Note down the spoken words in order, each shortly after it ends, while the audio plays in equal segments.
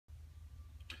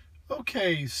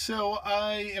Okay, so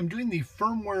I am doing the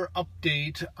firmware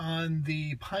update on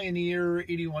the Pioneer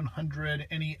 8100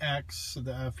 NEX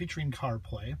featuring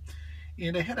CarPlay,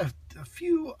 and I had a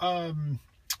few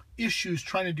issues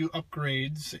trying to do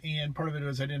upgrades, and part of it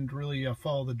was I didn't really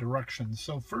follow the directions.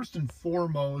 So first and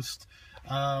foremost,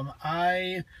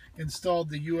 I installed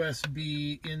the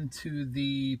USB into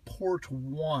the port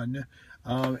 1,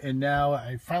 and now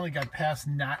I finally got past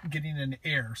not getting an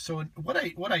error. So what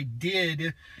I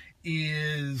did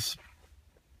is,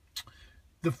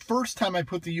 the first time I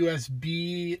put the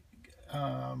USB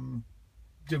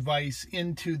device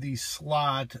into the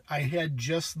slot, I had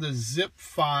just the zip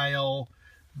file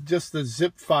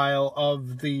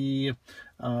of the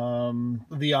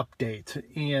update,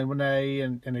 and when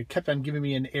and it kept on giving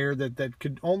me an error that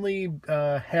could only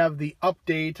have the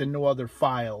update and no other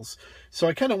files. So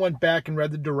I kind of went back and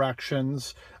read the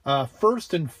directions.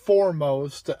 First and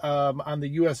foremost, on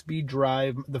the USB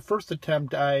drive, the first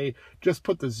attempt, I just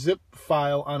put the zip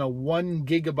file on a 1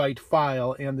 GB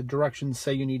file, and the directions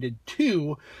say you needed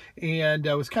 2, and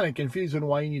I was kind of confused on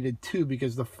why you needed 2,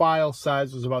 because the file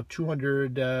size was about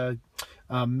 200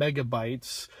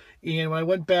 megabytes. And when I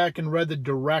went back and read the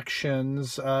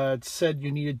directions, it said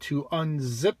you needed to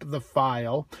unzip the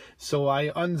file. So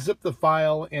I unzipped the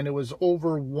file, and it was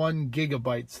over 1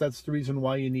 GB. That's the reason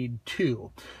why you need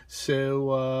 2.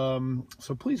 So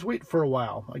so please wait for a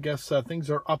while. I guess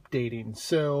things are updating.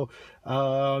 So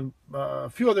a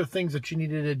few other things that you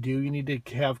needed to do. You need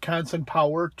to have constant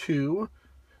power to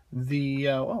the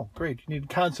oh great, you need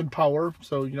constant power,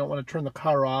 so you don't want to turn the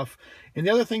car off. And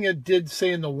the other thing it did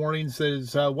say in the warnings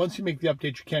is once you make the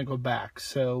update, you can't go back.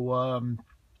 So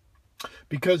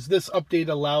because this update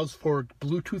allows for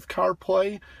Bluetooth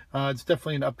CarPlay, it's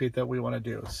definitely an update that we want to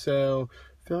do. So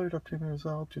failure to update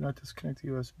result, do not disconnect the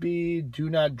USB, do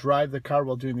not drive the car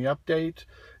while doing the update,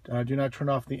 do not turn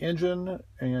off the engine,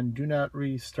 and do not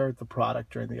restart the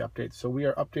product during the update. So we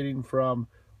are updating from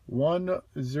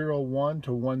 101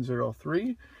 to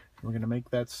 103. We're going to make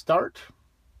that start.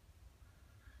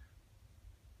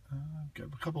 Got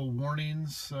a couple of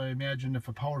warnings. I imagine if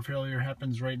a power failure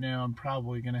happens right now, I'm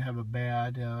probably going to have a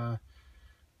bad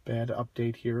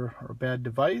update here, or a bad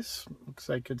device. Looks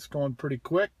like it's going pretty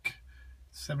quick,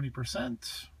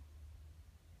 70%.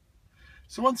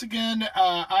 So once again,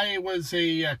 I was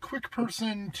a quick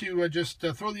person to just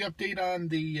throw the update on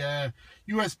the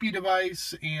USB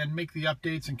device and make the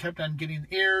updates, and kept on getting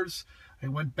errors. I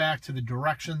went back to the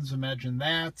directions, imagine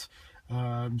that.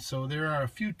 So there are a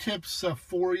few tips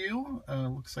for you.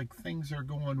 Looks like things are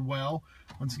going well.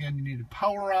 Once again, you need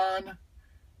power on.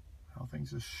 How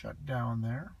things just shut down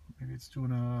there. Maybe it's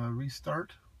doing a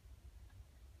restart.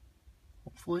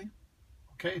 Hopefully.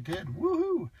 Okay, it did.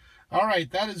 Woohoo! All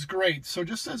right, that is great. So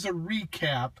just as a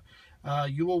recap,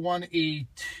 you will want a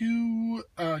 2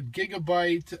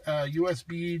 GB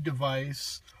USB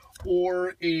device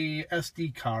or a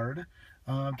SD card.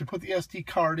 To put the SD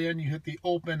card in, you hit the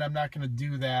open. I'm not going to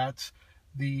do that.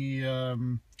 The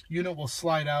unit will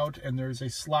slide out, and there's a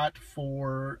slot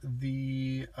for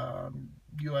the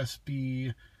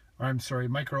USB, or I'm sorry,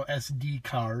 micro SD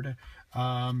card.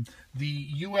 The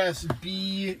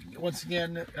USB, once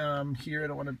again, here, I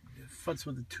don't want to futz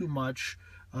with it too much,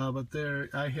 but there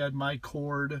I had my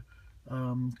cord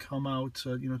come out,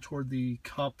 toward the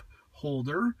cup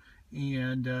holder,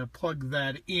 and plug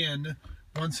that in.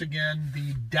 Once again,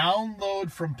 the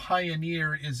download from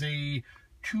Pioneer is a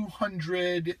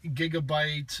 200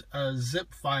 GB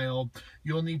zip file.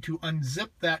 You'll need to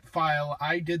unzip that file.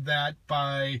 I did that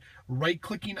by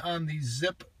right-clicking on the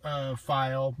zip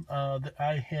file.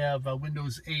 I have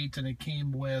Windows 8, and it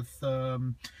came with a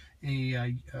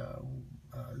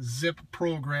zip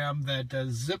program that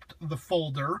zipped the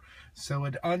folder. So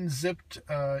it unzipped,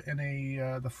 and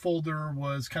the folder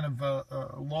was kind of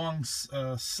a long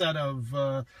set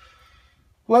of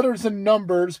letters and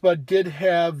numbers, but did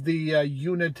have the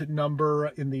unit number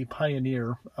in the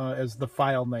Pioneer as the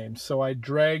file name. So I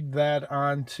dragged that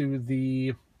onto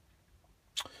the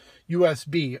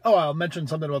USB. Oh, I'll mention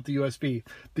something about the USB.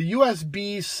 The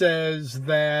USB says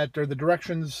that, or the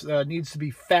directions needs to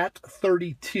be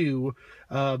FAT32.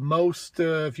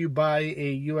 If you buy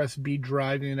a USB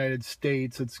drive in the United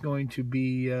States, it's going to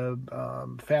be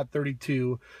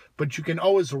FAT32. But you can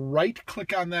always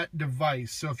right-click on that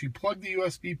device. So if you plug the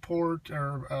USB port,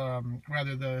 or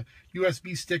rather the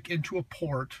USB stick into a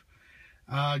port,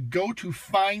 go to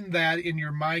find that in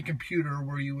your My Computer,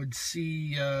 where you would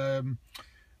see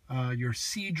your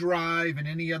C drive and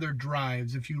any other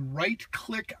drives. If you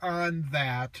right-click on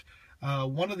that,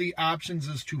 one of the options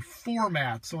is to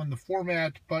format. So when the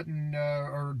format button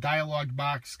or dialog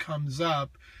box comes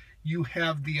up, you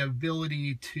have the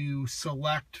ability to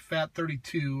select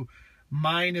FAT32.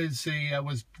 Mine is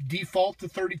was default to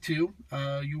 32.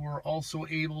 You were also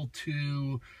able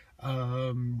to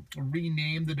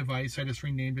rename the device. I just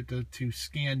renamed it to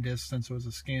ScanDisk, since it was a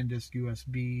ScanDisk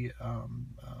USB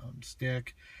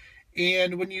stick.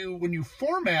 And when you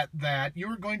format that,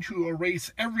 you're going to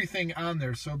erase everything on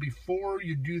there. So before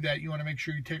you do that, you want to make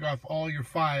sure you take off all your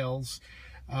files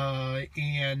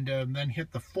and then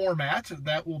hit the format.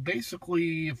 That will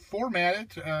basically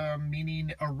format it,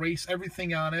 meaning erase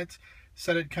everything on it,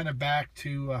 set it kind of back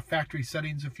to factory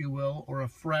settings, if you will, or a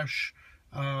fresh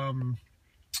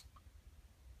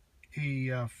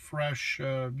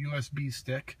USB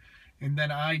stick. And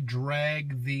then I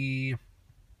drag the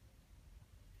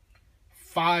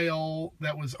file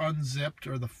that was unzipped,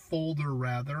 or the folder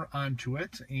rather, onto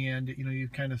it. And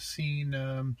you've kind of seen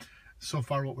so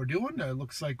far what we're doing. It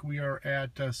looks like we are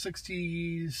at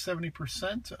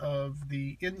 60-70% of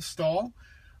the install.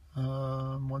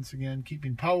 Once again,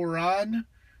 keeping power on,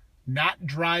 not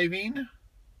driving.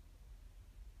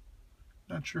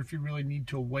 Not sure if you really need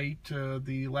to wait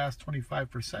the last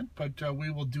 25%, but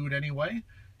we will do it anyway.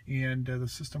 And the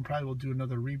system probably will do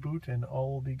another reboot and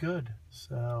all will be good.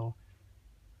 So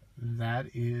that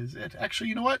is it. Actually,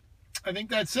 you know what? I think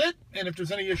that's it. And if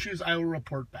there's any issues, I will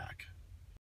report back.